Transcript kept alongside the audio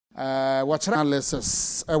watch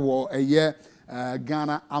analysis a year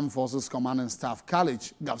Ghana Armed Forces Command and Staff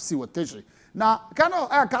College Gapsi Wateshi. Now, cano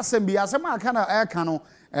air Casembi, as a man cano air cano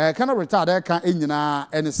retard air can in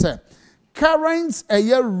and say current a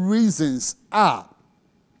year reasons are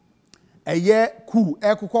a year coup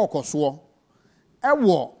air kukokoswo a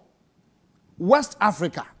war West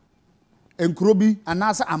Africa and Krobi and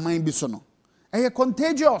Nasa Amain Bisono. A year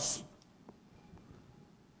contagious.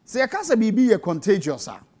 Say a Casembi be a contagious.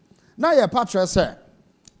 Now your patron say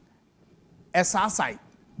SSI.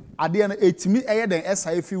 Adiana etimi eye den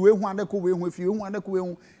SI fi we hu adeko we hu fi we hu adeko we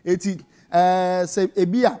hu eti say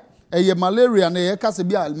ebia eye malaria na ye kase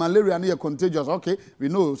bia malaria na ye contagious. Okay, we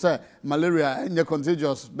know say malaria is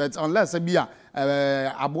contagious, but unless ebia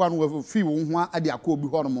aboa no fi wo hu ade akọ obi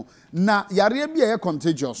ho no na yare bia ye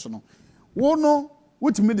contagious no wo no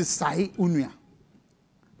wutimi de sai unua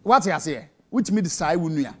what you say wutimi de sai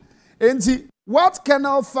unua enti what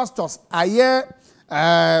Colonel Festus aye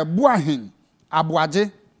Boahin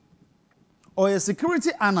Abuaje or a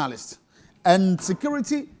security analyst and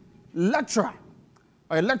security lecturer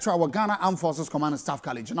or a lecturer with Ghana Armed Forces Command and Staff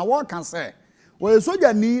College. Now what can say? Well, so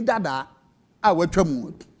you need that I will tell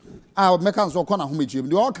you. I will make us so corner home gym.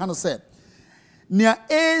 The all can say near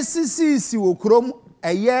ACC will chrome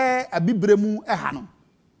a year a bibremu a hanum.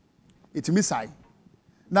 It's missai.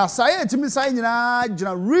 Now say it missai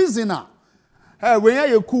na reason when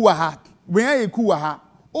you cool when you cool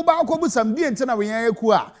Oba akobu sam die nti na we yan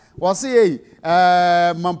yaku a wo se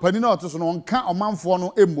mampani na otoso no nka omanfo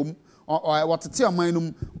no emmom wotete oman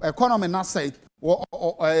num economy na sai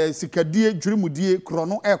sikadie dwurimudie kro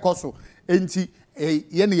no ekoso enti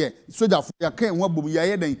ye ne sojafo ya kan ho abom ya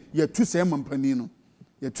ye den ya tu se mampani no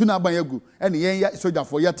ya tu na ban yagu ene yen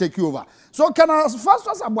sojafo ya take over. So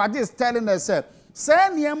first Abuade is telling us say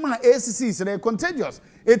niam ACC is contagious.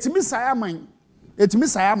 Etimi sayaman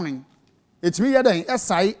It's me yada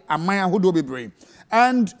SI amaya hodo bebre.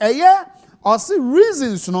 And or see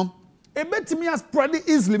reasons no a bit me as spread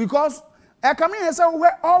easily because I come here say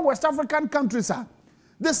where all West African countries are.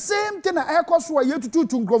 The same thing I cause why you to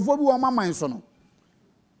nkrofo bi o mama so no.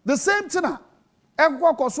 The same thing I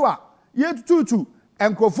cause why you to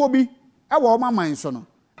nkrofo bi e wo mama so no.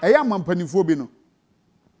 Mampanifo bi no.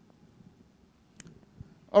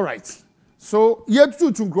 All right. So you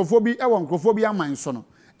to nkrofo bi e wo nkrofo bi aman so no.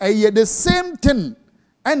 The same thing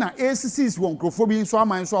and ACC is one crophobia so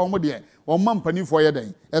am so omode or mampani for your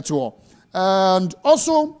day at all. And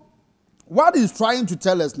also what he's trying to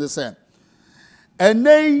tell us this and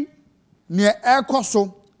they near air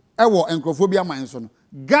coso ewo and crophobia mindson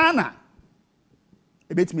Ghana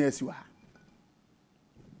a bit me as you are.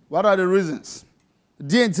 What are the reasons?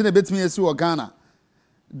 Dien tin a bit me as you are Ghana.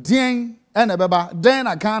 Dien and a baba den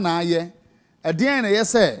a Ghana ye a dien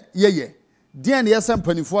yes ye. Dian yesem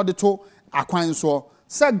panifo de to akwan so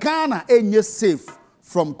say Ghana enye safe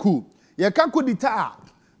from coup. Ye kan kudita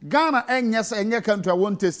Ghana enye say enye country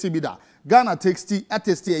won test bi da. Ghana takes ye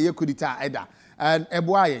kudita eda and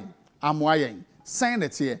eboayen amoayen sign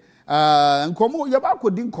it here. Nkomo ye ba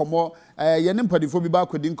kodi nkomo ye ne mpanifo bi ba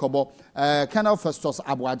kodi nkomo Colonel Festus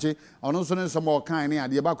Abuaje ono so ne nsomo kan ne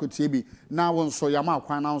ade ba kotie bi na won so yama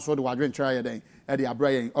akwan na so de wadwen twere ye den e de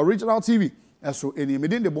abrayen original TV eso eni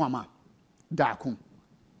medin de Boamah-Darko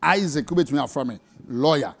Isaac kubetumi aframe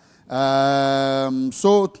lawyer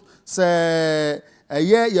so say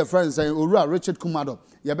your friend say Owura Richard Kumado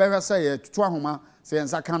ye better say ye tutu ahoma say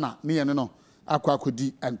ensa kana ne ye no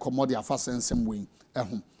akodi and commodity afasensem we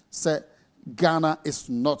ehum say Ghana is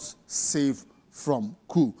not safe from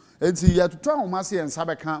coup enti ye tutu ahoma say ensa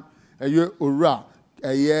beka Owura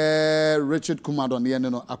Richard Kumado ne ye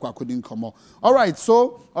no akodi nkomo. All right,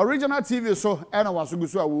 so original TV so ena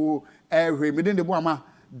wasugusu awu within the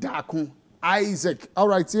Boamah-Darko Isaac. All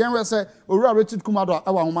right, here we say Owura Richard Kumado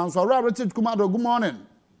awa homa so Owura Richard Kumado, good morning.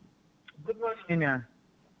 Good morning, yeah.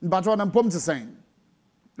 Mpacho na mpom te sen.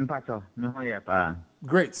 Mpacho, no here pa.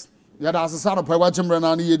 Great. Yeah, that's the start of watching na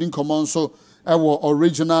na yedin common so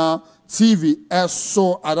original TV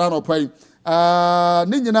so adano pay.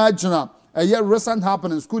 Ni nyina agina recent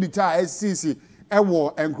happenings coup d'etat SCC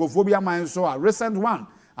encophobia man so a recent one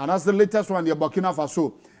and that's the latest one the Burkina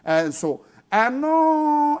Faso. And so,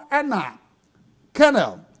 no, Anna,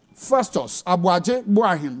 Colonel Festus Abuaje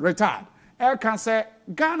Boahin retired. I can say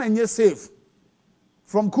Ghana is safe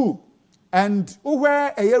from coup. And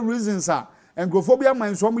where a reasons are, and Grophobia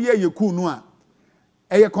minds from ye you coup no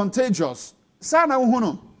a contagious. Sana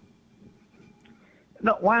uhuno.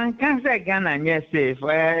 No, one can say Ghana is safe.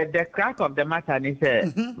 The crack of the matter is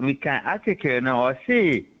we can articulate or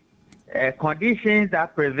see conditions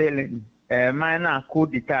that prevailing. Minor coup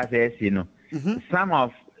d'etat, you know. Some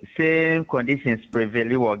of same conditions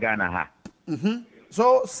prevail in Ghana.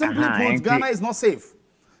 So simply put, Ghana is not safe.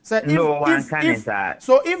 So if, no one if, can if,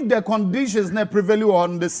 so if the conditions not prevail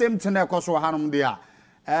on the same thing across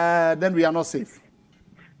then we are not safe.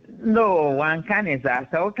 No one can is that.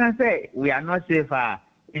 So we can say we are not safe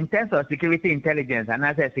in terms of security intelligence and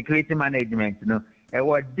as a security management. You know, there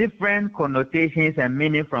were different connotations and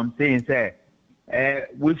meaning from saying say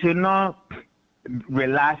we should not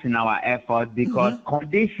relax in our efforts because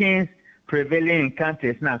conditions prevailing in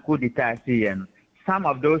countries now could deter and some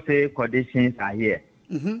of those conditions are here.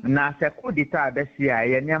 Now, coup d'etat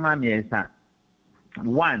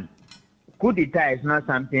one, coup d'etat is not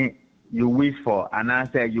something you wish for, and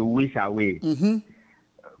answer you wish away.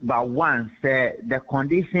 But one, say the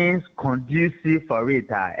conditions conducive for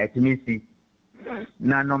it are ethnicity.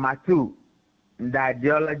 Now, number two, the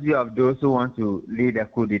ideology of those who want to lead a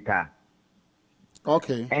coup d'etat.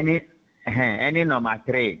 Okay. Any number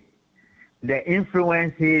three, the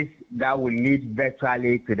influences that will lead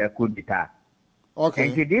virtually to the coup d'etat. Okay.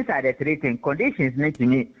 And so these are the three things. Conditions need to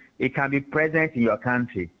me, it can be present in your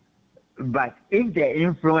country. But if the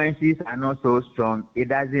influences are not so strong, it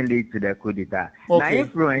doesn't lead to the coup d'etat. Okay. Now,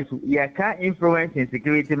 influence, you can influence in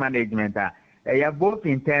security management. You are both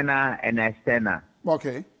internal and external.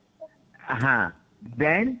 Okay.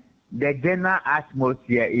 Then the general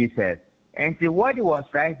atmosphere is and so what he was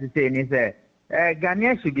trying to say is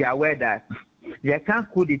Ghanaians should be aware that you can't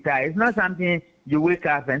coup d'etat. It's not something you wake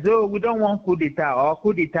up and say, oh, we don't want coup d'etat or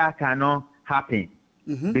coup d'etat cannot happen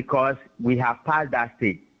because we have passed that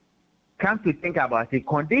stage. Come to think about the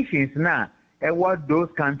conditions now, and what those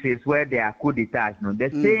countries where there are coup d'etats, the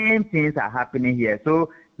same things are happening here. So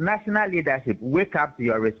national leadership, wake up to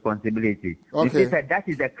your responsibility. Okay. He said that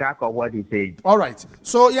is the crack of what he's saying. All right.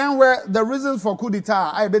 So, where the reasons for coup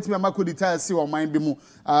d'etat, I bet me coup d'etat see on mind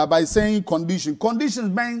by saying conditions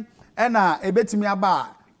being and I bet me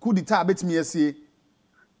about coup d'etat bet me see.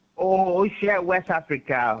 Oh, share West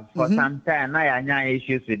Africa for some time. Now, I have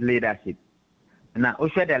issues with leadership. Now, we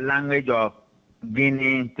share the language of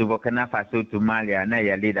Guinea to Burkina Faso to Mali, and now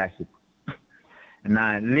your leadership.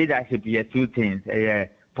 Now, leadership, you two things: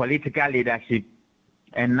 political leadership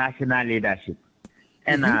and national leadership.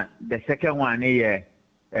 And the second one is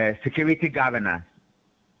security governance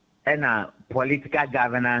and political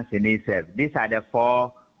governance in itself. These are the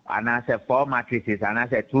four, and I say four matrices, and I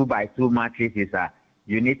say 2 by 2 matrices.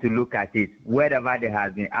 You need to look at it wherever there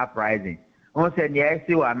has been uprising. Also, yes,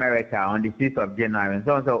 America on the 6th of January,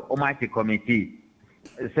 so Almighty Committee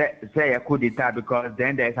say a coup d'etat because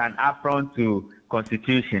then there's an affront to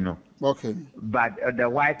constitution. Okay. But the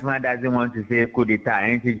white man doesn't want to say coup d'etat.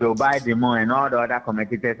 And Joe Biden and all the other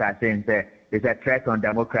commentators are saying it's a threat on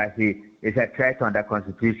democracy, it's a threat on the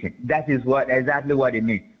constitution. That is exactly what it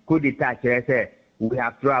means. Coup d'etat, we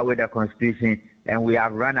have thrown away the constitution and we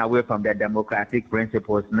have run away from the democratic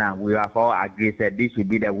principles now. We have all agreed that this should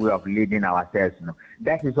be the way of leading ourselves.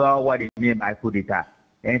 That is all what it means by coup d'etat.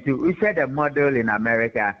 And so we said the model in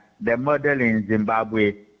America, the model in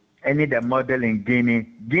Zimbabwe, the model in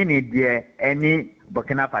Guinea there, any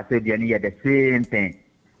Burkina Faso there, the same thing.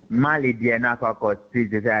 Mali there,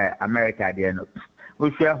 America there.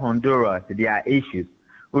 We share Honduras, there are issues.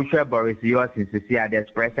 We share Boris Johnson to see there's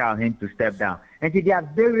pressure on him to step down. And so there are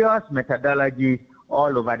various methodologies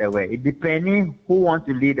all over the way. It depending who wants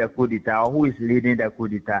to lead the coup d'etat or who is leading the coup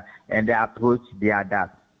d'etat and the approach they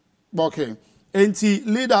adapt. Okay.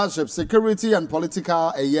 Leadership, security and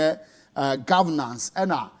political governance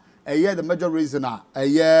and the major reason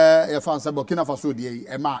Burkina Faso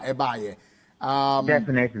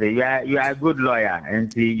definitely. You are a good lawyer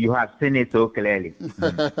and you have seen it so clearly.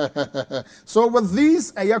 So with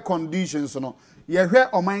these conditions, you hear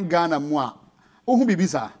Oman Ghana moi. Who be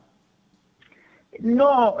bisa?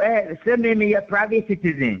 No, say me a private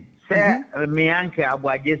citizen. Say me uncle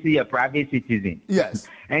Abuajesi a private citizen. Yes.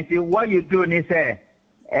 And see what you do is say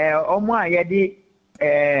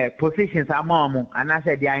positions among and I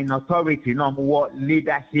said they are in authority, no more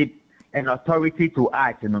leadership and authority to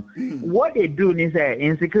act. What they do is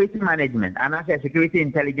in security management and I said security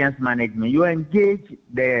intelligence management, you engage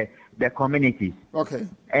the communities. Okay.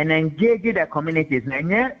 And engage the communities,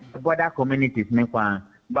 not border communities,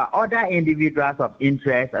 but other individuals of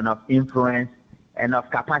interest and of influence and of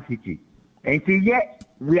capacity. And see, yet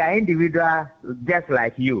we are individuals just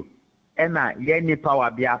like you. And any power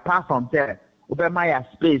be apart from there. Maya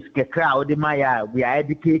space, crowd, we are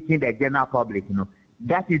educating the general public.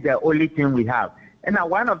 That is the only thing we have. And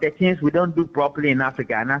one of the things we don't do properly in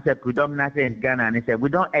Africa, and I said predominantly in Ghana, and I said we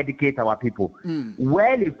don't educate our people.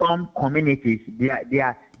 Well-informed communities, they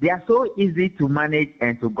are so easy to manage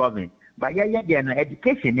and to govern. But yeah,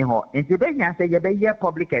 education, into the say yeah,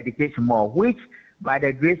 public education more, which by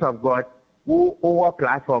the grace of God, who over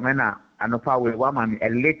platform and we want a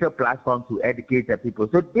later platform to educate the people.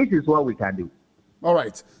 So this is what we can do. All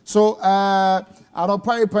right. So, I don't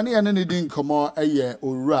pay penny and anything come on a year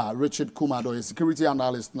or Richard Kumado, a security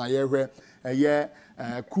analyst, na a year,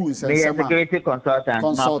 cool security consultant,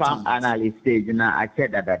 analyst stage, I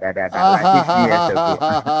said that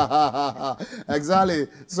exactly.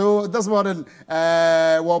 So that's what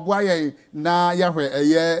why na Yahweh a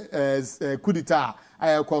year kudita.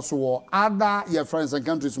 I course war other your friends and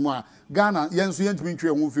countries more Ghana, Yensu Yentwin,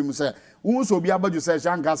 who film say, who so be able to say,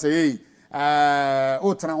 Shanka say,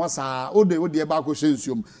 Otranawasa, Ode, Bako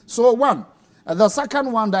Shensium. So, one, the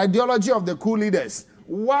second one, the ideology of the coup leaders.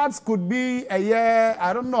 What could be a year?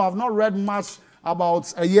 I don't know, I've not read much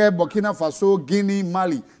about a year Burkina Faso, Guinea,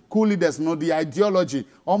 Mali, coup leaders, no, the ideology.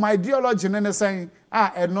 Or my ideology, and saying,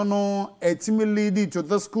 no, it me lead to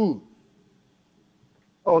the school.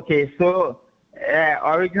 Okay, so.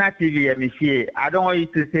 Original TV, I don't want you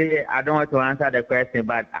to say, I don't want to answer the question,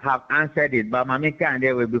 but I have answered it. But Mami can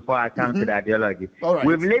there before I come to the ideology. Right.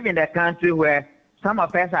 We've lived in a country where some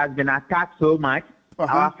of us has been attacked so much.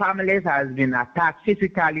 Our families has been attacked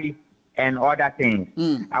physically and other things.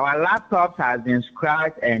 Our laptops has been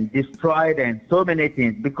scratched and destroyed and so many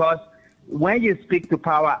things. Because when you speak to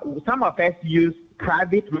power, some of us use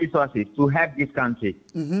private resources to help this country.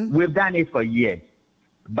 We've done it for years.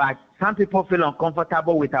 But some people feel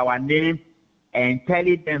uncomfortable with our name and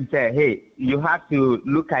telling them, say, hey, you have to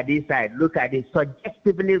look at this side, look at it,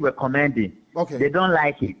 suggestively recommending. Okay. They don't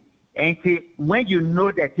like it. And see, when you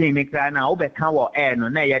know the thing,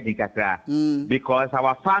 because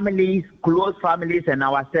our families, close families, and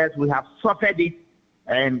ourselves, we have suffered it,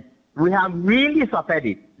 and we have really suffered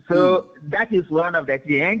it. So that is one of the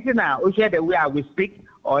things. And now, the way we speak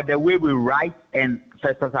or the way we write, and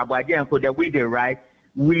the way they write,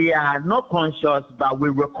 we are not conscious, but we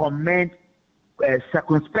recommend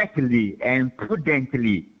circumspectly and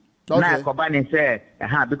prudently. Okay. Now, Kobani said,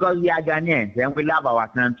 because we are Ghanaians and we love our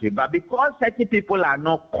country, but because certain people are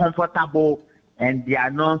not comfortable and they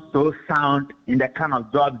are not so sound in the kind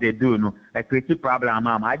of job they do, no, a creative problem.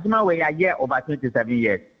 I we are here over 27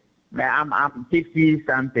 years. I'm 50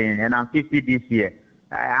 something and I'm 50 this year.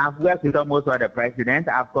 I've worked with almost all the presidents.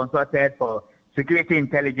 I've consulted for security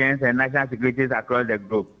intelligence and national securities across the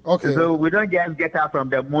globe. Okay. So we don't just get out from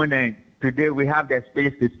the moon and today we have the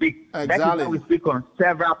space to speak. Exactly. That is why we speak on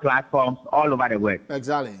several platforms all over the world.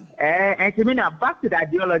 Exactly. And to me now, back to the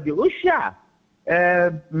ideology.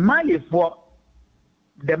 Mali for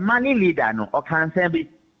the Mali leader, no, or Kansembi,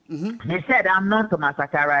 he said, I'm not Thomas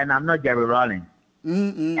Sankara and I'm not Jerry Rawlings.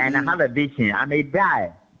 And I have a vision. I may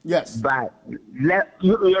die. Yes. But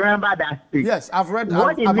you remember that speech? Yes, I've read.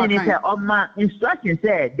 What it means is that my instruction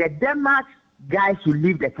said the Denmark guys should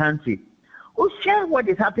leave the country. Who share what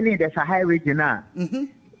is happening in the Sahel region now?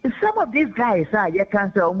 Some of these guys you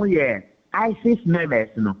can say, ISIS members,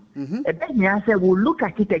 no. And then I said, we'll look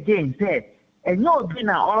at it again, say, and you're being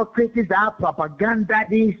all critics are propaganda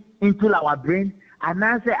this into our brain. And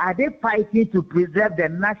I say, are they fighting to preserve the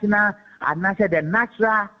national, and I said, the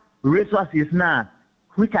natural resources now?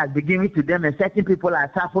 Which has been given to them, and certain people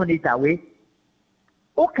are suffering it away.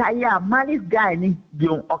 Okay, yeah, Mali's guy,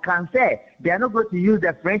 or can say they are not going to use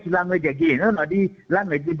the French language again. No, the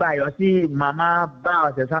language by or see Mama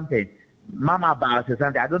Baos or something. Mama Baos or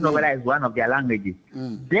something. I don't know whether it's one of their languages.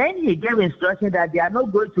 Then he gave instruction that they are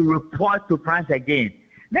not going to report to France again.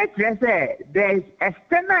 Let's just say there's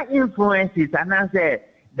external influences, and I say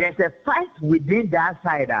there's a fight within the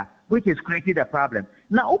outsider, which is creating the problem.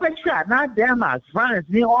 Now, now Denmark, France,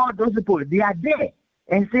 all those people, they are there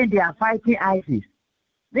and say they are fighting ISIS.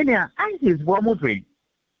 Then they are ISIS, one more thing.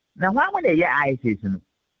 Now, why would they hear ISIS?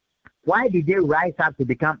 Why did they rise up to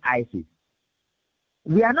become ISIS?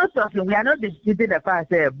 We are not talking, we are not disputing the fact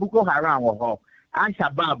that Boko Haram was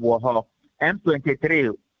Al-Shabaab was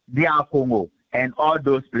M23, DR Congo, and all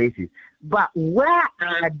those places. But where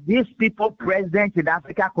are these people present in the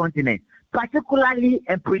African continent? Particularly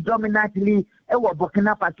and predominantly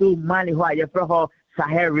Burkina Faso, Mali,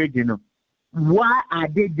 Sahel region. Why are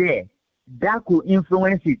they there? That could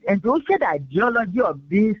influence it. And to say the ideology of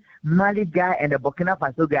this Mali guy and the Burkina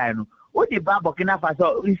Faso guy, what about Burkina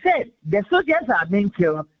Faso? We said the soldiers are being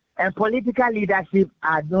killed and political leadership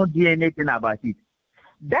are not doing anything about it.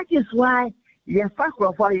 That is why, first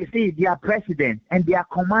of all, you see, they are president and they are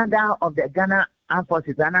commander of the Ghana Armed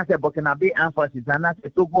Forces, and I say Burkina Faso Armed Forces, and I say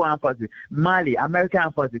Togo Armed Forces, Mali, American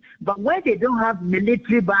Armed Forces. But when they don't have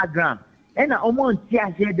military background, and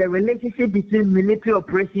the relationship between military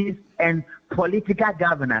operations and political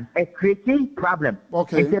governance, a creative problem.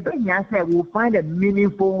 Okay. And the said we'll find a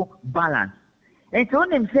meaningful balance. And so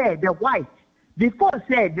them say the whites, before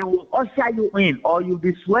said they will usher you in or you'll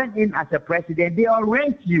be sworn in as a president, they will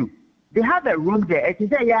rent you. They have a room there. And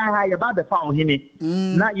they say, yeah, about the phone.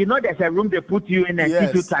 Now, you know there's a room they put you in and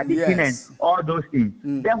teach you tradition and all those things.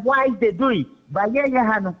 The whites, they do it. But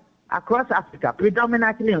across Africa,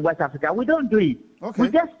 predominantly in West Africa, we don't do it. Okay. We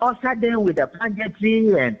just usher them with the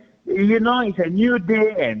pageantry and, it's a new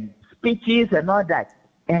day and speeches and all that.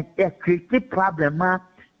 And a creative problem,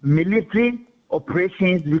 military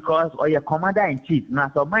operations, because or your commander-in-chief.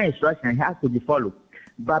 Now, so my instruction has to be followed.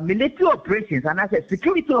 But military operations, and I said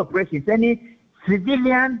security operations, any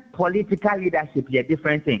civilian political leadership is a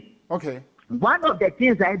different thing. Okay. One of the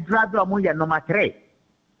things I drive on number 3,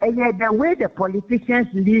 and the way the politicians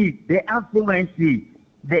lead, the influence,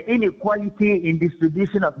 the inequality in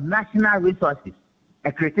distribution of national resources,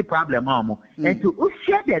 a creative problem. And to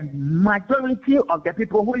share the majority of the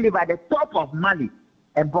people who live at the top of Mali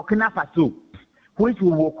and Burkina Faso, which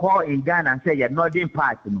we will call in Ghana and say the northern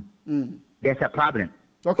part, there's a problem.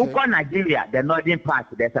 Okay. Who call Nigeria, the northern part,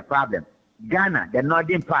 there's a problem. Ghana, the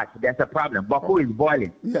northern part, there's a problem. Boko is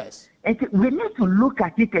boiling. Yes. And we need to look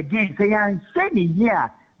at it again. Say, I'm saying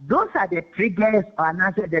here, those are the triggers and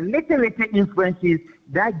also the literature influences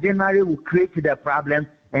that generally will create the problem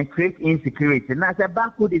and create insecurity. Now, as a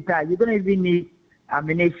back coup d'etat, you don't even need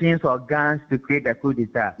ammunition or guns to create a coup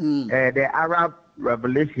d'etat. The Arab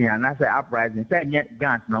Revolution and as an uprising, say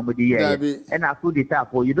guns nobody and a coup d'etat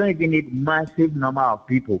for you don't even need massive number of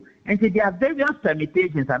people. And so there are various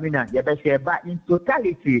permutations. I mean, but in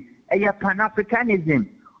totality, Pan-Africanism.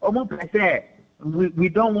 We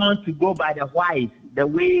don't want to go by the whites the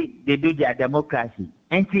way they do their democracy.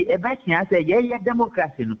 And see, eventually I say,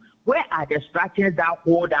 democracy. Where are the structures that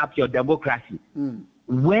hold up your democracy?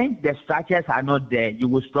 When the structures are not there, you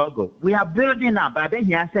will struggle. We are building up, but then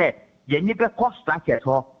here I say, you need to cost structures.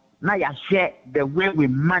 Now you share the way we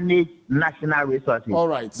manage national resources. All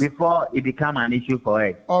right. Before it becomes an issue for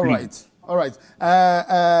us. All right. All right.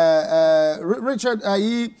 Richard,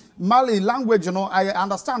 Mali language, I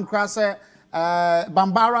understand,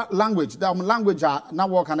 Bambara language. The language now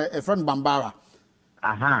work on a friend Bambara.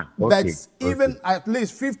 Okay. But even at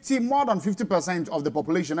least more than 50% of the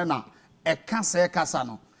population now a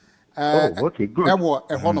casano. Okay,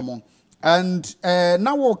 good. And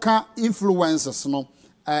now we can influences,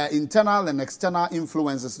 internal and external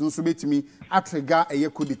influences. No, so bet me atrigger a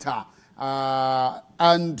coup d'etat.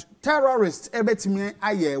 And terrorists, me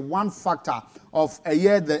one factor of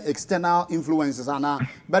the external influences.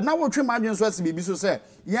 But now what you imagine so as be so say,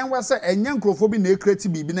 young was a young crofobia ne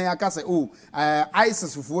creative be na yaka say,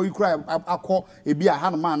 ISIS for you cry akọ ebi a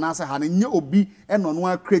hanman na say han nye obi e no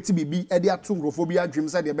no creative be e dia to crophobia dream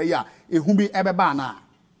say de be ya ehu bi e be ba na.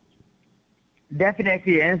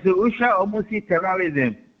 Definitely, and so we shall almost see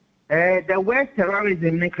terrorism. The word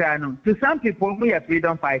terrorism, to some people, we are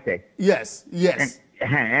freedom fighters. Yes.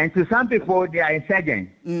 And to some people, they are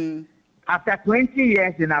insurgents. After 20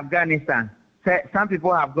 years in Afghanistan, some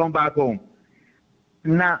people have gone back home.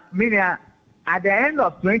 Now, at the end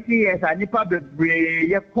of 20 years,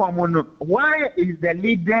 why is the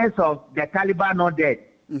leaders of the Taliban not dead?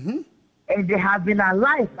 And they have been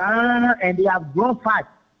alive and they have grown fat.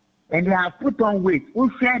 And they have put on weight. Who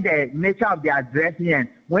share the nature of their dressing, and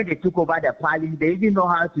when they took over the parliament, they didn't know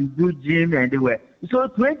how to do gym, and they were. So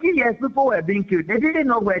 20 years people were being killed. They didn't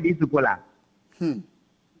know where these people are. And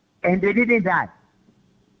they didn't die.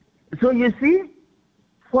 So you see,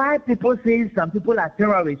 why people say some people are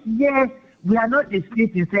terrorists? Yes, we are not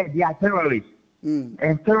disputing saying they are terrorists.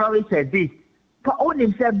 And terrorists exist. For all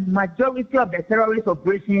themselves, majority of the terrorist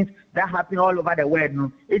operations that happen all over the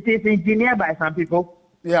world, it is engineered by some people.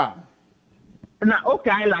 Yeah. Now,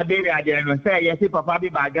 okay, Liberia, say, yes, Papa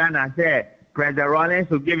be Bagana, say, President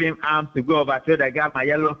Rawlings will give him arms to go over to the Gamma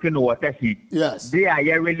Yellow King water sheet. Yes. They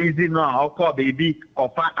are releasing now, call baby,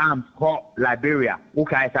 offer arms, call Liberia.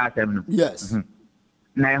 Okay, yes.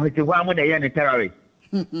 Now, which is one of the terrorists.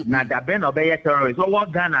 Now, the Ben obey terrorists. So,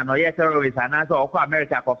 what Ghana no terrorists, and also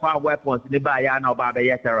America for far weapons, the Bayan or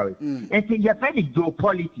Babaya terrorists. And so, you're very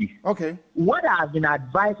geopolitics. Okay. What I have been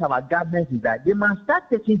advised our government is that they must start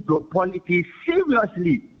taking geopolitics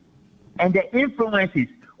seriously and the influences.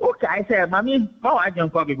 Okay, I said, Mommy, how I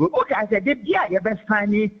don't call people. Okay, I said, you best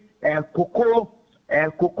find cocoa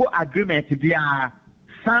agreement to be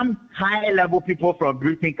some high level people from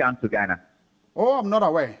Britain come to Ghana. Oh, I'm not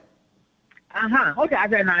aware. Okay, I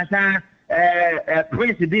said,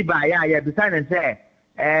 Prince Diba, beside and say,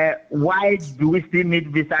 why do we still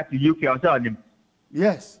need visa to UK or so on him?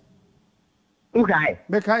 Yes. Okay.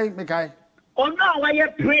 Mekai. Oh no, why you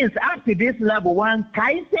prince up to this level? One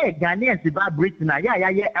Kyere say Ghanaians about Britain,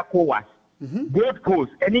 yeah, ECOWAS, Gold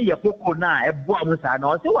Coast, any your cocoa now, a Boamah-Darko,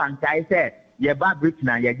 also one Kyere say, yeah, about Britain,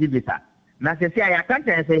 yeah, give visa. Now say, I can't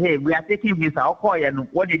say, hey, we are taking visa. I'll call you.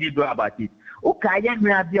 What did you do about it? Okay,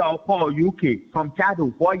 I'll call UK from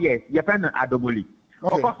childhood 4 years. You're friend Adwene.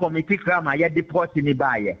 Okay, committee grammar, you deport in the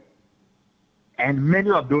buyer, and many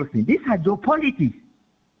of those things. These are geopolitics.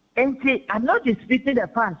 And see, I'm not disputing the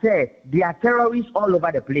fact that there are terrorists all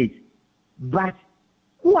over the place. But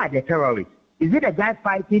who are the terrorists? Is it the guys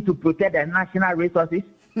fighting to protect their national resources?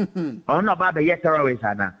 Or not about the terrorists,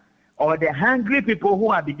 Anna? Or the hungry people who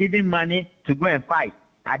are giving money to go and fight?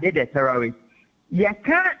 Are they the terrorists? You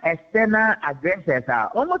can't external aggressors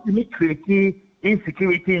are almost creating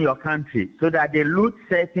insecurity in your country so that they loot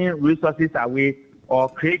certain resources away or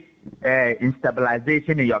create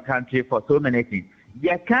instabilization in your country for so many things.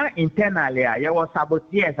 You can't internally, you will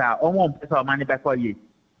sabotage almost money back for you.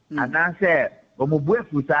 And I said,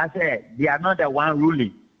 they are not the one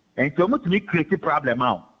ruling. And so much to create a problem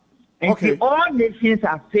out. And see, all nations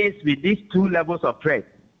are faced with these two levels of threat: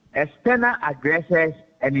 external aggressors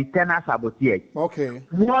and internal sabotage.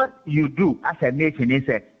 What you do as a nation is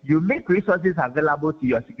you make resources available to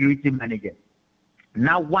your security manager.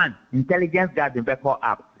 Now, one, intelligence guard the backup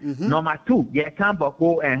up. Number two, you can't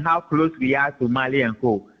go and how close we are to Mali and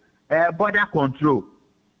Co. Border control.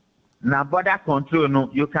 Now, border control, no,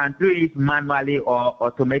 you can do it manually or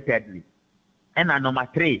automatically. And number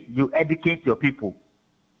three, you educate your people.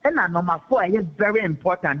 And number four, it's very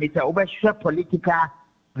important. It's overshared political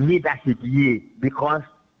leadership here because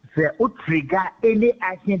they would trigger any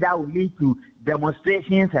action that will lead to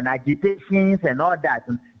demonstrations and agitations and all that.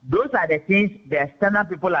 Those are the things the external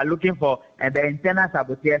people are looking for and the internal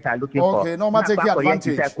saboteurs are looking for. Okay, no matter take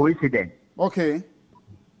advantage. It's a coincidence. Okay.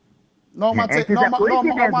 No matter take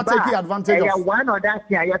advantage of one or that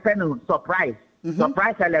thing. You surprise.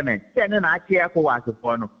 Surprise element.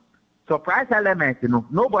 Surprise element,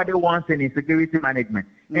 nobody wants any security management.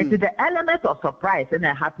 And to the element of surprise, and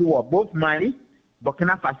I happy with both Mali,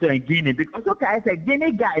 Burkina Faso, and Guinea, because I said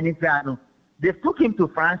Guinea guy in Israel, they took him to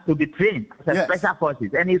France to be trained as special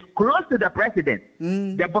forces, and he's close to the president.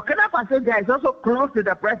 The Burkina Faso guy is also close to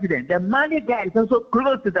the president. The Mali guy is also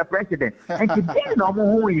close to the president. And today,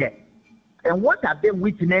 and what have they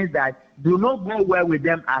witnessed that do not go well with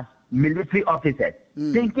them as military officers,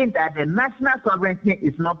 thinking that the national sovereignty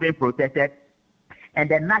is not being protected and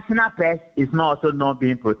the national press is also not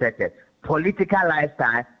being protected. Political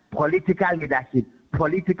lifestyle, political leadership,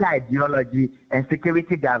 political ideology, and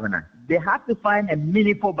security governance. They have to find a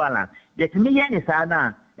meaningful balance. It can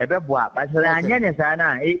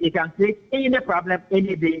create any problem,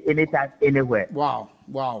 any day, anytime, anywhere. Wow.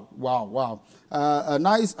 A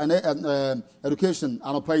nice education, and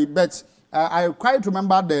I'll play bets. I quite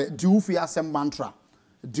remember the Dufiasem mantra,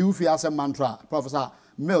 Professor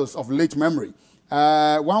Mills of late memory.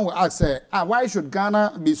 One will ask, why should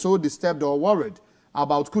Ghana be so disturbed or worried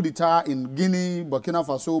about coup d'etat in Guinea, Burkina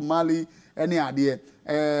Faso, Mali, any idea?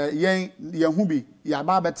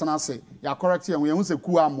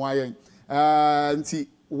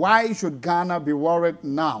 Why should Ghana be worried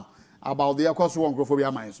now about the Akoso?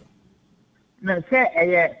 No,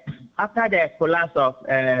 say after the collapse of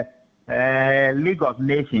League of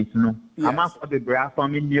Nations, among the Bra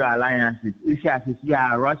forming new alliances,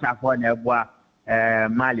 Russia for Nebua,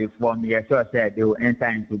 Mali form, so said they will enter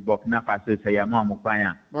into Burkina Faso, say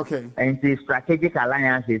Yamamukaya. And the strategic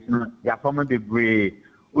alliances, they are forming the brave.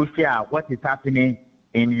 What is happening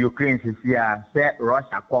in Ukraine is here, say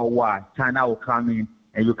Russia call war, China will come in,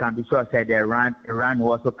 and you can be sure that Iran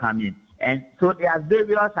will also come in. And so there are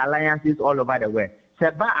various alliances all over the world.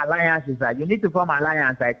 Several alliances that you need to form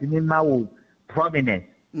alliance that will prominence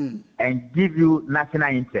and give you national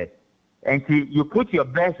interest. And see, you put your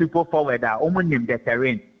best people forward that name the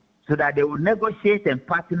terrain so that they will negotiate and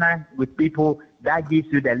partner with people that gives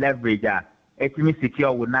you the leverage it means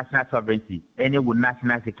secure with national sovereignty, any with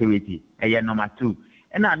national security. And number two.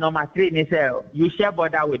 And now number three is you share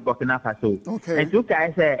border with Burkina Faso. And two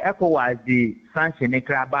guys say ECOWAS the sanction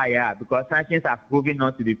because sanctions are proven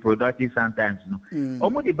not to be productive sometimes.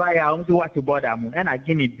 Almost the buyer almost what to border and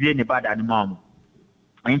again it drain the bad animal.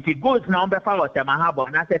 And if it goes now before Temahabo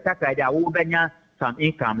and I said that will some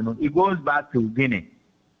income, it goes back to Guinea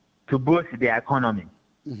to boost the economy.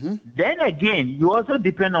 Then again, you also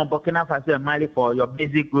depend on Burkina Faso and Mali for your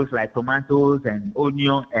basic goods like tomatoes and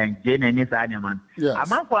onion and gin and this animal.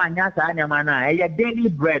 Among for Anyasa animal, a daily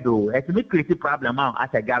bread, it's a creative problem as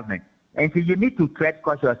a government. And so you need to tread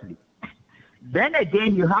cautiously. Then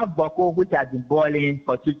again, you have Boko, which has been boiling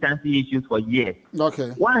for chieftaincy issues for years. Okay.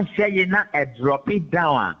 One share you not a drop it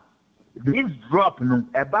down. This drop, no,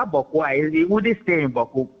 about Boko, it wouldn't stay in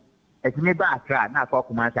Boko. It's maybe a crowd, not for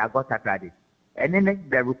Kumasi, I got a credit. And then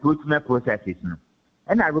the recruitment processes, no.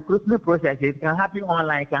 And the recruitment processes can happen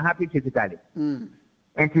online, can happen physically.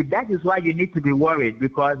 And so that is why you need to be worried,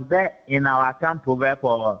 because there in our camp proverb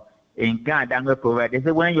or in Canada proverb, they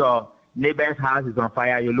say when your neighbor's house is on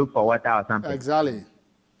fire, you look for water or something. Exactly.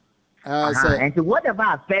 And so whatever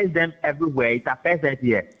affects them everywhere, it affects us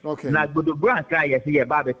here. Okay. Now, go to Grand Cry, you see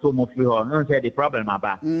about the two free hall. No say the problem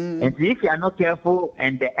about. And so if you are not careful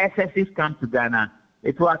and the excesses come to Ghana,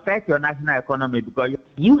 it will affect your national economy because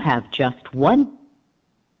you have just one.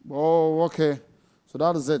 Oh, okay. So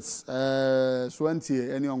that is it.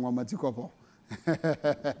 20 any on one couple.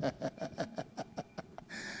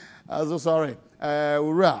 I'm so sorry.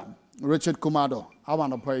 Richard Kumado. I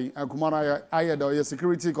want to pay. Kumado, I had a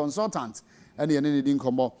security consultant. And the didn't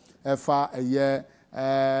come far a year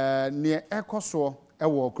near Ecoso,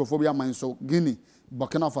 Ewo, Crophobia Manso, Guinea,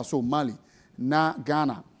 Burkina Faso, Mali, na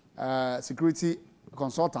Ghana. Security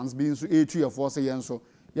consultants being so 3 or 4 years so.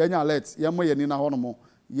 Yenya let, Yamo Yanina Honomo,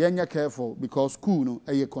 Yenya careful because school no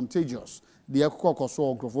a contagious. The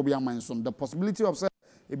Ecoso, Crophobia Manso. The possibility of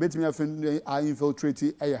a bit me are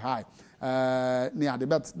infiltrated a high. Near the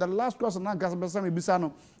but the last question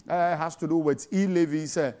Bisano has to do with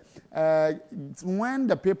e-levies. When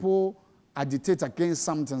the people agitate against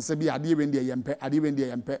something, say be adiwe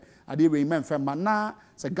but now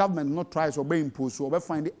the government not tries to impose, so we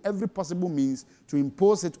find every possible means to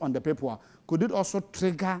impose it on the people. Could it also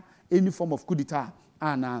trigger any form of coup d'etat?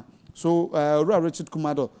 And so Richard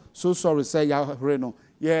Kumado, so sorry say ya Reno.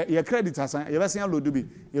 Your creditors, you're saying Lodubi,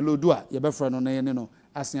 your Lodua, your befriend on no,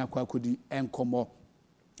 asking a quakudi and como.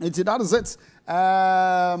 That is it.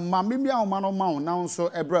 Mamimia Mano Mount, now so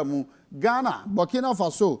Ebremu, Ghana, Burkina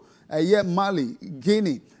Faso, a year Mali,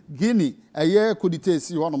 Guinea, a year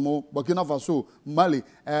Kudite, you want more, Burkina Faso, Mali,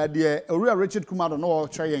 the real Richard Kumado, no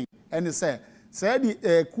trying, and he said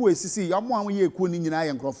the Kuesi, Yamu ye Kuni in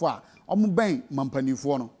Iron Crofa, Omubain,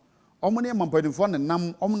 Mampanifuano. Omoni mampedifo ne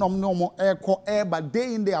nam omnom ne omo eko eba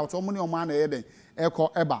day in day out omoni omo na yede eko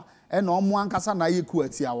eba e na omo ankasa na yeku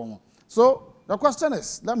atia wo. So the question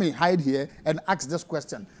is, let me hide here and ask this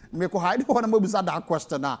question. Me ko hide one mo bisa that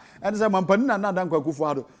question na and say mampani na dan kwakufu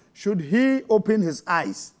ado, should he open his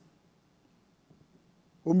eyes?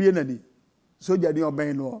 Omie nani soja ni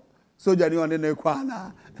oben no soja ni one na kwa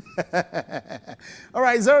na. All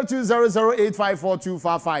right,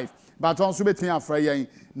 0200854255. But also between Afrayan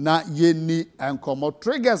na yeni and como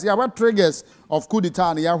triggers. Ya what triggers of coup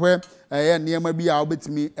d'etat ya where near maybe I'll bet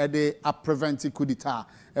me a prevent coup d'etat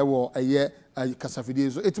a year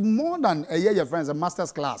Casafidi. So it's more than a year, your friends, a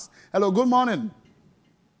master's class. Hello, good morning.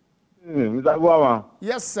 Mr. Boamah.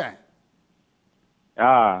 Yes, sir.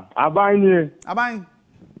 Adwene.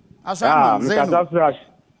 Ashaman Zenu.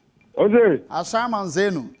 Oje. Ashaman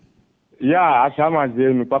Zenu. Yeah, Ashaman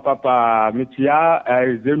Zenu. Papa, Mitia,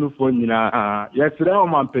 Zenu for Nina. Yes,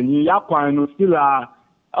 Roman Penny, Yaquan, Stilla.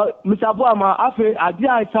 Mr. Boamah, after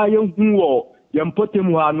I saw young Huo,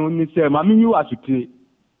 Yampotemuano, Nisse, Mammy, you are to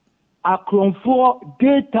Akronfo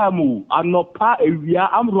daytime anopa ewia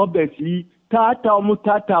am Robert Lee tata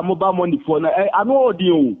mobile money for na I know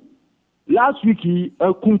the last week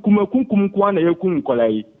kunkum kwa na yekun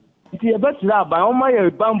kolai nti e betira ba o maye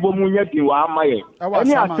bambo mu nya din wa maye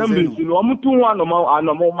any assembly no omutu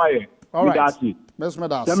anomo maye midasi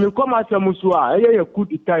Tell come as a musua, a coup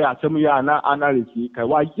d'etat, some yana analysis,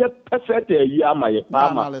 why yet perfect a year, my ya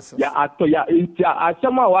atoya,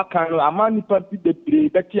 asama wakano, a mani party de play,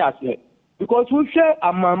 because we share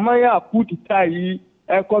a mamaya coup d'etat,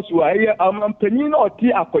 a cosua, a mampenino or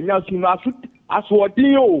tea, a cognac, as what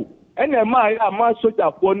dio, and a my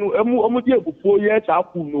soldier for no, a before years, I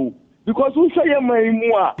know. Because who say a man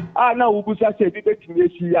more, now who said it,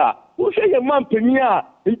 who say a man penia,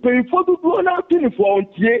 he pay for the grown up for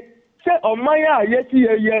say on my yes,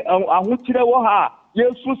 I want to know her,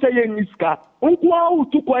 yes, who say a niska, who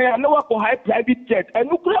took a no high private jet, and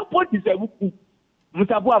no what is a book.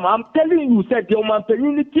 Mr. Boamah, I'm telling you, said your man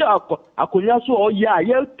penity, a cognac, or yeah,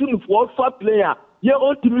 yeah, 2-4 player, yeah,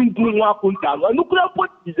 ultimately doing one contact, and look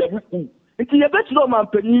what is a book. It's a better man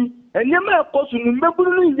penny. And you may of course remember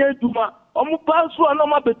Duma, Omupansu and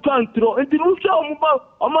Oma Betantro, and the Lucia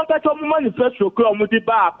Omaka manifesto, Cromudi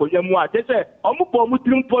Bar, or Yamua, they say, Omupo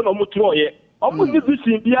Mutrimpo, Omutroye,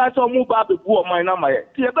 Omudivision, the Asa Muba, the poor Minamaya.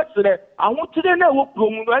 Tiabetre, I want to know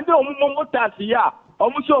Promo and Omumotasia,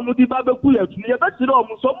 Omuso Mudiba, near Betro,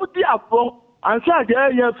 Musomuti Afro, And so I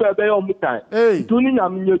for be on time. Hey. Tuning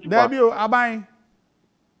am nye There be aban.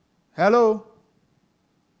 Hello.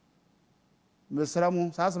 Mr.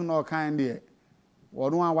 Mu, sasem no kind there.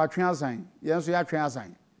 Wonu an watwe asan. Yen so ya twe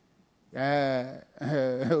asan.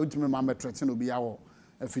 Ultimate mama threaten obi awo.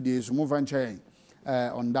 Afidie so move on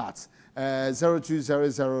that.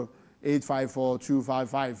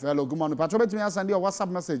 0200854255. Hello, good morning. Patrol bet me send your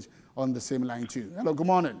WhatsApp message on the same line too. Hello, good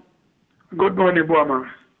morning. Good morning, Boamah.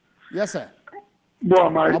 Yes, sir.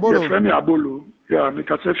 Boamah, your friend Abolo. Yeah, me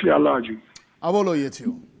kasefi alaju. Abolo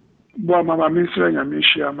yetu. Boamah, my minister and me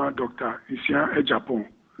share my doctor is here in Japan.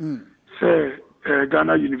 Say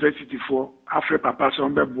Ghana University for Afre Papa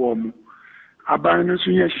Sombe Boamu. Aban no so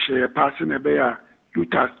yen hye passing ebe ya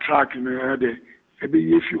Utah track no de ebe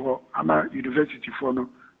yefi ho ama university for no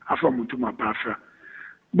afamutuma pafra.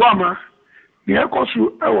 Boamah, the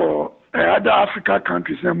ekosu ewo other Africa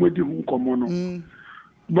countries na mwedi hu komo no.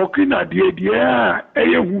 Burkina die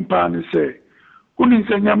eye hu pa ne se uni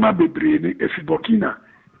se nyama bebre ni efi Burkina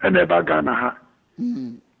ena eba Ghana ha.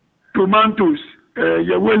 Tomatoes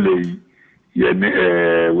ye wele ye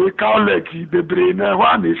we kaoleki bebre na ho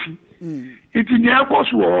anefi. Iti ni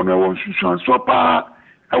ekosu wo no won susan so pa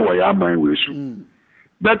ewo ya man we su.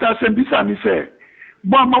 But asembisa ni se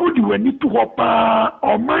Boamah wodi wani to ho pa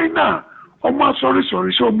o man na Oma sorry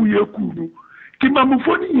so mu yekunu ti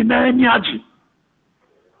mamufoni nyina ani agi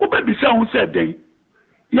obebi se hu se den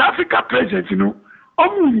ya Africa president no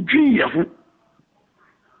omu ndwi ye ho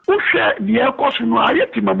uhwe ni ekoso no aye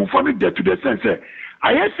ti mamufoni de to the sense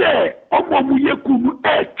aye se omu yekunu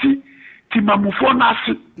eti ti mamufoni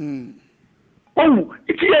ase owu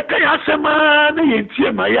iti ye kan asema na ye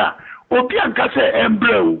ntie ma ya obi anka se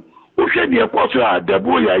embreu uhwe ni ekoso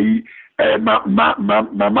adebo ya yi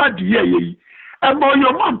mama di ye emo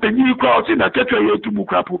yo man penyi kwa o si na tetwe ye tubu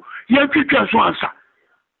krapo ye twetwe so ansa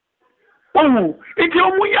iti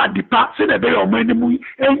omu ya dipa se na be yo man ni mu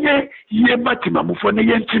enye ye matima mufo ne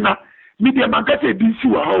ye ntina media mankata ebisi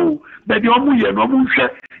wa ho be de omu ye no omu hwe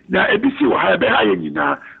na ebisi wa ha be ha ye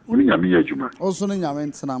nyina uni nyame ye adwuma also ne nyame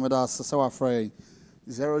ntina me da se wa frey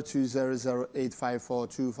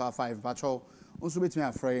 0200854255 patrol also betimi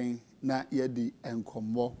afrey na ye di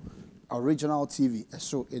enkombo original TV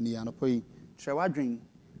so eni anopoi Kyere Wadwene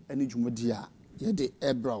any jumudi a ye de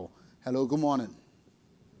ebro. Hello, good morning.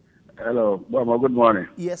 Hello, Boamah, good morning.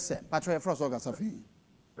 Yes, sir. Patrol first August afi.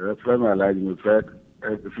 Friend Alaji me friend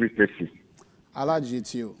free station. Alaji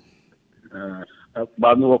to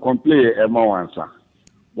But no complain e ma wansa.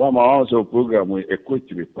 Boamah also program we e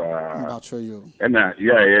coach me pa. Patrol you. And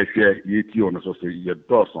yeah share ye ti on so say ye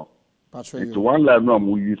doson. Patrol you. It's one line no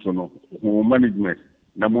mu use no management.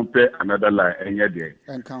 Na mumpe another line enye de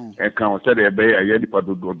Enkan say the be aye di pa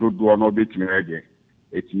do no be timi ege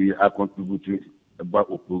etimi a contribute ba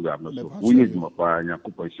o program so we need mo pa nya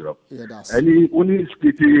kupon shiro any uni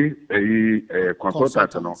skiti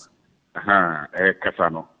consultant no kasa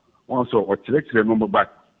no won so o chire no back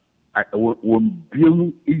won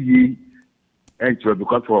biemu iyi entro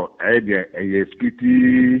because for a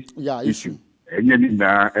skiti issue enye ni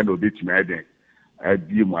na e no be timi ege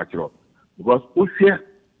bi mu achiro because Oshia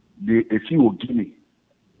the Esiwo Guinea,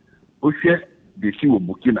 Oshia the Esiwo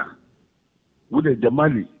Burkina, with the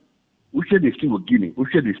Mali, Oshia the Esiwo Guinea,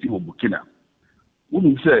 Oshia the Esiwo Burkina.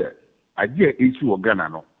 When say idea Esiwo Ghana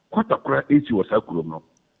no, quarter cry Esiwo Sakuro no.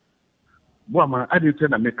 Boamah, I didn't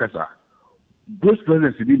tell America those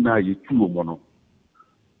presidents did now you two mono.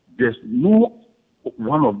 There's no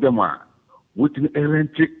one of them are with an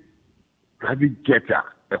electric private jetter,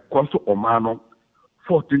 a cost of Omano.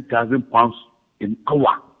 14,000 pounds in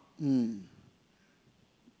hour. None.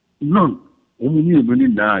 Omuni muni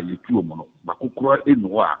na yetu omono. Bakukura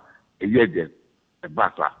enwa eyede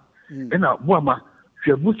ebasa. Ena Boamah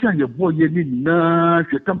hwebusia ye boye ni na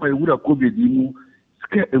hwetamba ewura covid mu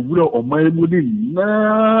ske ewura omaemu ni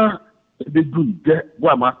na ebedunde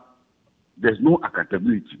Boamah there's no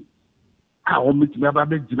accountability. Omitimi aba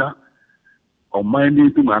bejina omaeni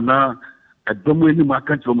tu mana adomo eni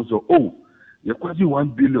makanti so oh you quasi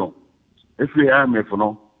 1 billion. If we are me for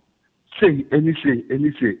no, say any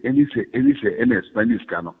Spanish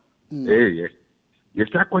cano. Yeah. You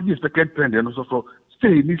start quite the second trend and also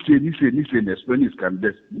say any Spanish can.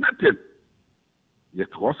 There's nothing.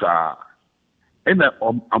 Yet was and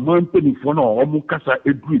a man penny for no omukasa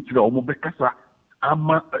a breach or omobekasa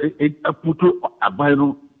ama a puto a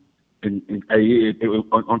bino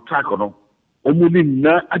on track or no. Omuni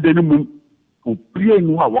na adenum who pray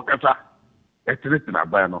no wakasa. Etiriti na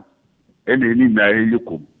bano ene ni na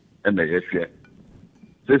yekum ene yehwe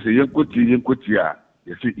sese yenkoti a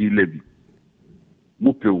yesi ilebi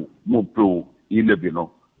mupeu ilebi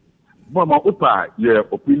no Boamah, Opa, your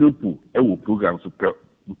opinion pool, program super.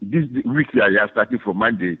 This week, you are starting from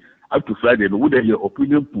Monday up to Friday. No, what your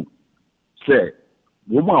opinion pool? Say,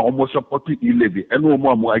 woman almost supporting E-Levy, and no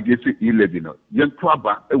more against E-Levy. No, young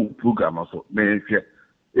Traba, program also. Yes,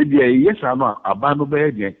 I know, Abano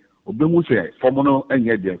Bay, Obemu say, Formono and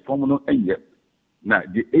yet, Formono and yet. Now,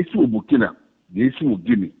 the issue of Burkina, the issue of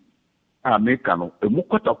Guinea, Americano, a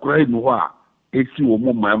Mukota cry noir, issue of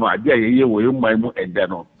Mama, dear, you will my mo and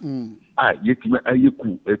dano. Yet me a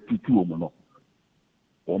yeku a tutu mono.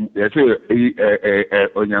 Yes,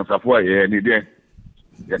 on your safari any day.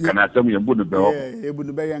 You cannot tell me a Bunabel, a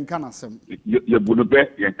Bunabay and Canasem. You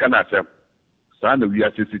Bunabay and Canasem. Son of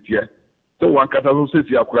your sister here. So one catalogue says,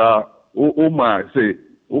 you cry, oh, my, say,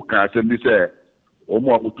 oh, can I send this air? Oh,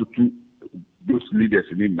 more to those leaders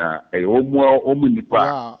in a more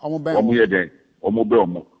omnipa,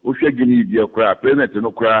 Omobomo, who shall give me your cry, planet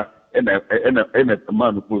no cry, and a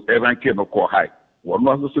man who ever can no call high. One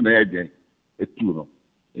was also an agent, a tuno.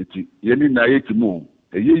 It's any night to move.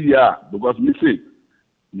 A year, because me say,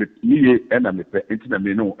 me and I'm a pet,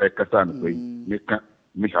 me no a Cassan way, me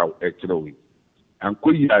how actually. And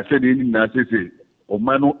could I said in Nancy, O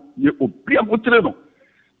mano, you be a mutreno.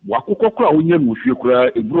 Wakukokra, when you cry,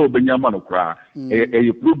 a bro Benyamano cry,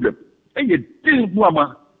 a problem. And you did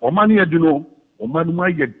Boamah, or money, I do know, or man,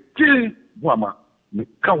 my did Boamah, me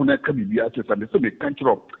count that can be artist and the same country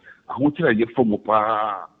up. I want to get from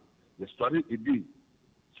Opa. The story it be.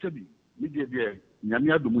 Sabi, media there,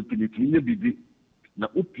 Yamia Dumutinity, maybe. Na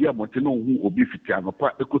Upia Monteno, who will be Fitiano, a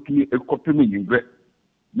cotton, a copy in bread.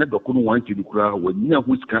 Never couldn't want to crowd when near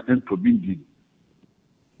which can enter being.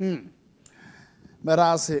 But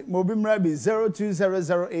I say, Mobim Rabbi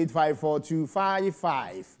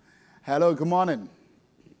 0200854255. Hello, good morning.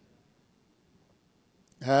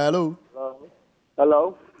 Hello.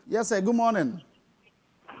 Hello. Yes, sir. Good morning.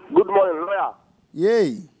 Good morning, lawyer.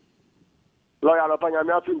 Yay. Lawyer, no panya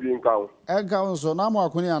me afi bi nkan. Enka so na mo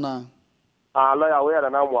akuni ana. Lawyer, we are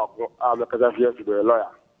na mo akun. Me kaza fi esi be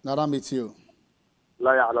lawyer. Na da meet you.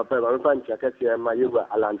 Lawyer, no pa me fan check e ma yewa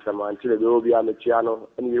alansama ntire be obi a me tia no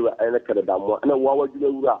ene yewa ene kede da mo. Ene wo wadwene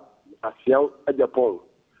wura asian e Japan.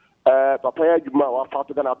 Papa ya juma wa fa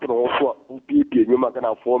to na to no fo pipie nyuma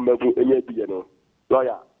kana fo magu enye biye no.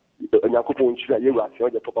 Lawyer, Yakupon Chira, you are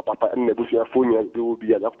the papa and the Bushia Funia, you will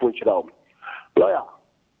be a Yakupon Chira. Lawyer,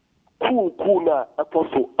 Kuna,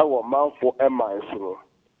 apostle, our mouth for Emma and so.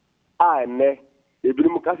 I ne, a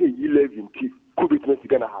Brimukasi, you live in tea, could be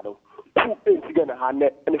Mexican Hado, who ain't gonna have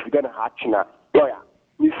net and if you're gonna hatchina. Lawyer,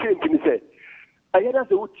 you say, I had as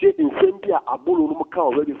a wood in Sambia, a bull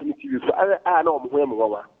cow ready for me to use. I know when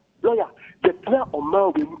lawyer, the plan on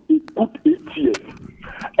Malvin is good 8 years.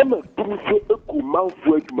 Emma didn't say a cool mouth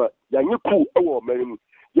for Edma, Yanyaku, our man.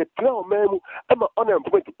 Yet now, ma'am, Emma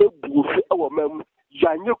unemployed a bull for our man,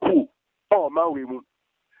 Yanyaku, our Malvin.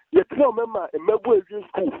 Yet now, mamma, a Melbourne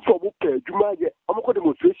school for Wooker, Jumaya, Amoko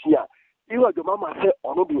demonstration. You are the mamma said,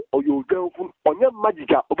 or your girlfriend, on your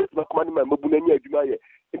magica, or best commanding my Mabunania Jumaya.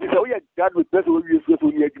 It is a way God with better way you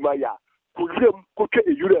near Jumaya. Could you cook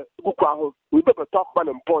a Yura, Bukaho, we better talk man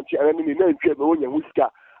and punch and then in the whisker.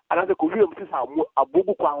 Another Korean says, a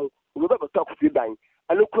Bubu Kwang, we better talk to you dying,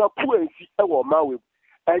 and look up and see our Maui.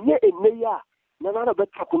 And yet in Naya, none of the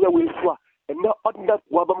Takuya will swap, and not ordinary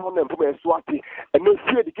Wabamon and from a swati, and no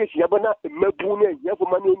free education, Yabana, and Melbourne,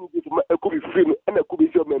 Yabaman, a could be free and a could be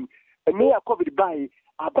your man. And they are covered by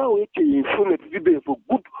about 80 soon to be for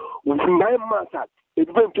good with 9 months. It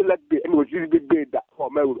went to let be and was really big bed for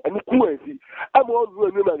Mel and the currency. I'm all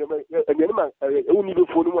and the only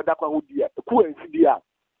for no that would be a currency. Dear.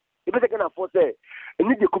 If I can afford say,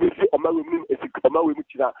 and you could be on my women as a Maui.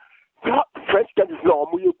 French countries now,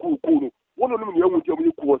 Muyu. One of them, young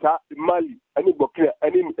Muyu, Mali, and in Burkina,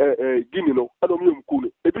 and in Guinea, I don't mean cool.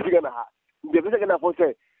 If you can have the second afford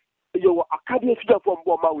say, you are Acadian from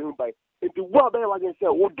Boamah by. If the war bear was say,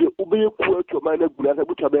 would you obey quote your man as a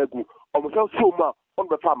butcher begu, almost so much on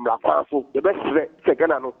the farm, so the best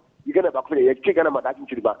second, you're going to back a chicken and my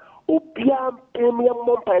chiba. Opium, premium,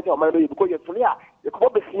 monpire, or my because you're free. You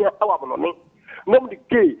could be here, our money. No, the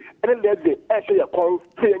gay, and then let the actually a con,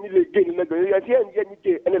 say, and you gain the gay,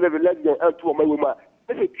 and then the lesbian and two of my woman.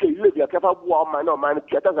 Let's say, live your careful war, man, no man,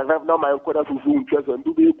 chatters and have no man, quarters who soon trust and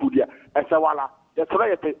do be good, and Sawala. That's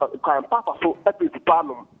why I can papa so happy to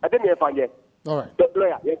Panum. I didn't find it. All right. The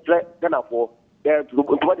lawyer, yes, gonna for there to the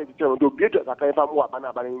beauty I can find more and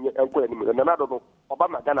another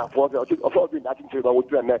Obama Ghana for the authority that in Chile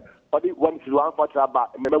with you and that. But it wants to run for Traba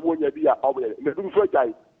and never won your beer over there. The thing for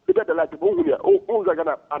guy, the better like the woman here. Oh, they're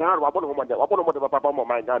gonna, and I want to papa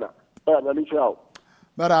my Ghana. And I need you out.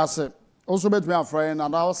 But I said, Also, bet me a friend,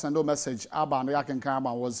 and I'll send a message. About the can come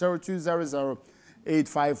about was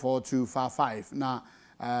 0200-854-255. Now,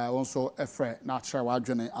 also a friend, not Kyere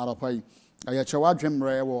Wadwene out of pay. I Kyere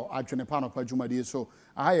Wadwene or Adwene Panopa Jumadi. So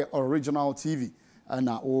I original TV and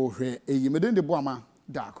now oh hey, you made the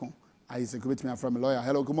Boamah-Darko. I say good me from a lawyer.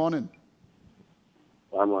 Hello, good morning.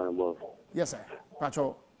 I'm on board. Yes, sir.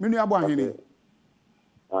 Pacho, Mini Abuahini.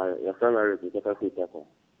 Your friend Eric, you get a free tackle.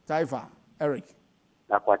 Taifa, Eric.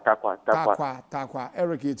 Takwa.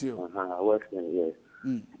 Eric, it's you. Western, yes.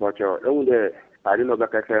 But you're only there. I didn't know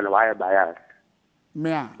back at why bias.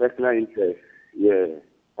 Mea. Personal interest, yeah.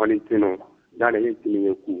 On it, you know, Johnny Little,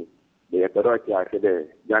 you cool. The authority are there.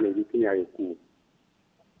 Johnny Little, you cool.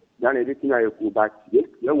 Johnny Little, you cool, but you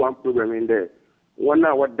one program in there. One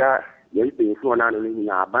hour that you're paying for an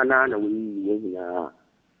animal, banana, we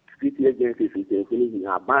city agencies, we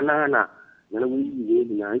banana, and we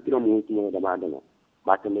don't know.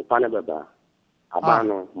 But in the Panama,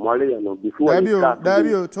 Abano, Molly, and before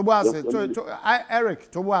Debut, Tobuase,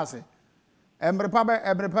 Eric, Tobuase, Emre Papa,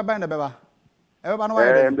 and the Beba.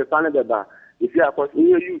 And the Panama, if you are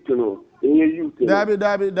you to know, Dabby,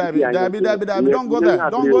 don't go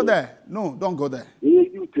there. No, don't go there.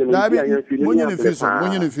 Dabby, when you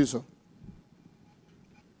fiso.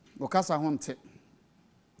 Okasa Honte.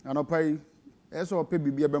 And I'll pay, as or pay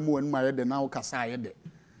be a bemo and my head, and now Cassa.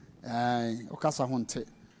 Okasa Honte.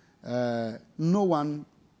 No one,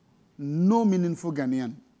 no meaningful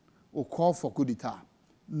Ghanaian will call for coup d'etat.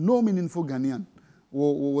 No meaningful Ghanaian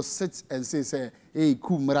will sit and say, hey,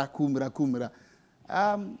 kumra.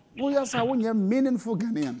 We just have one meaningful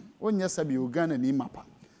Ghanaian. One yes, I be Uganda ni mapa.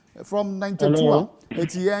 From 92,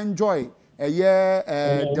 it's enjoy a year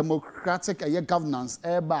democratic a year governance.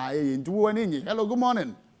 Hello, good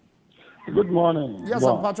morning. Good morning. Yes,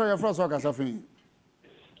 I'm Patrick. Your first work as a friend.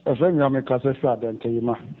 A friend, I'm a Casessa, then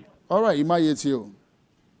Kayma. All right, you might eat you.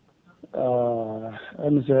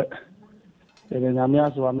 I'm say, and I'm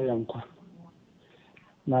also a uncle.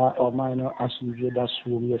 Now, or mine as usual, that's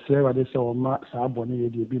room. Yes, sir, they say, or Max, I bonnie,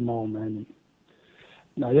 you be more money.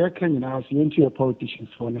 Now, you can ask you into your politicians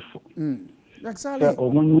for the phone. Exactly.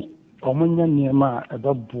 Or when you're near my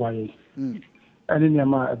above boy, and in your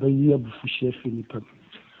my other year before she Philip.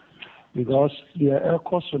 Because the air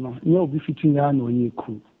cost, you'll be fitting on when you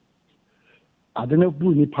cool. I don't know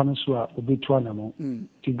who you peninsula or be to animal.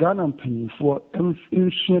 To Ghana and penny for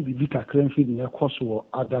ancient Bibika Cranfield in your course or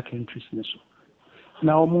other countries.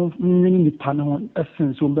 Now, meaning the panel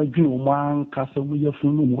essence will be one castle with your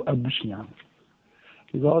phone or a bushnia.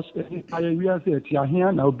 Because I realize that you are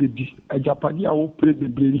here now, baby. A Japania will play the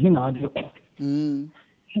blade in our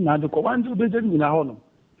one to be in our home.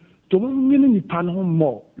 To meaning the panel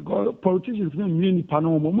more because politicians mean the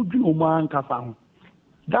panel more, one castle.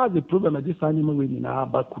 That's the problem at this animal in our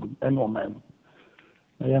backroom and no man.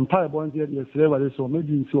 I am tired of here, yes, so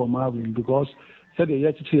maybe you saw Marvin because said the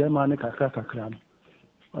yet to man a cram.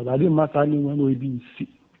 But I didn't matter when we be sick.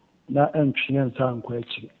 That empty and sound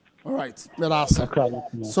question. All right, let us.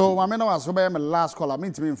 So, my man was my last call. I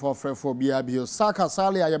mean to me for BIBO. Saka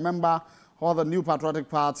Sali, I remember all the New Patriotic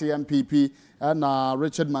Party, NPP, and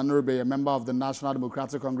Richard Manurbe, a member of the National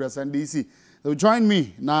Democratic Congress, NDC. They'll join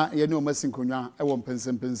me now. You know, messing kunya. I won't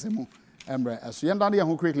pensem Embre. As you end on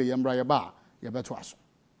who quickly, Embre, your bar, your better was.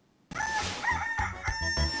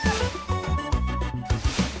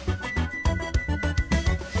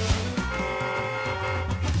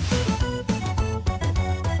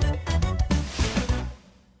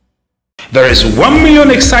 There is 1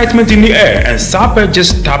 million excitement in the air, and Sapper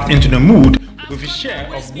just tapped into the mood with a share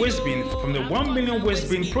of waste bin from the 1 million waste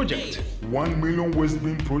bin project. 1 million waste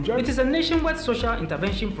bin project? It is a nationwide social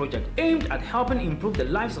intervention project aimed at helping improve the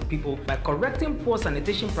lives of people by correcting poor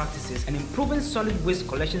sanitation practices and improving solid waste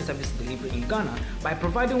collection service delivery in Ghana by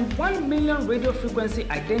providing 1 million radio frequency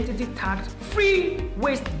identity tagged free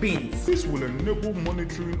waste bins. This will enable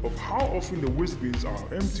monitoring of how often the waste bins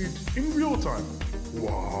are emptied in real time.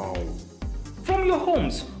 Wow! From your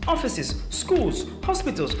homes, offices, schools,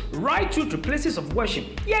 hospitals, right through to places of worship.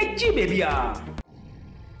 Yeah, baby.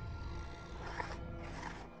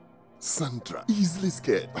 Sandra, easily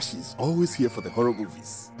scared, but she's always here for the horror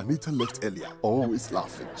movies. Anita left earlier, always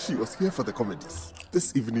laughing. She was here for the comedies.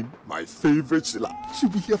 This evening, my favorite Sheila.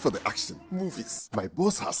 She'll be here for the action, movies. My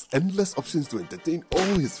boss has endless options to entertain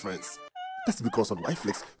all his friends. That's because on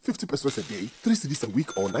Wi-Flix, 50 pesos a day, 3 CDs a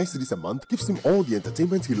week or 9 CDs a month gives him all the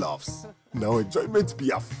entertainment he loves. Now enjoyment be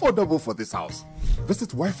affordable for this house. Visit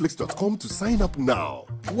Wi-Flix.com to sign up now.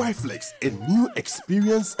 Wi-Flix, a new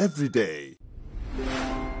experience every day.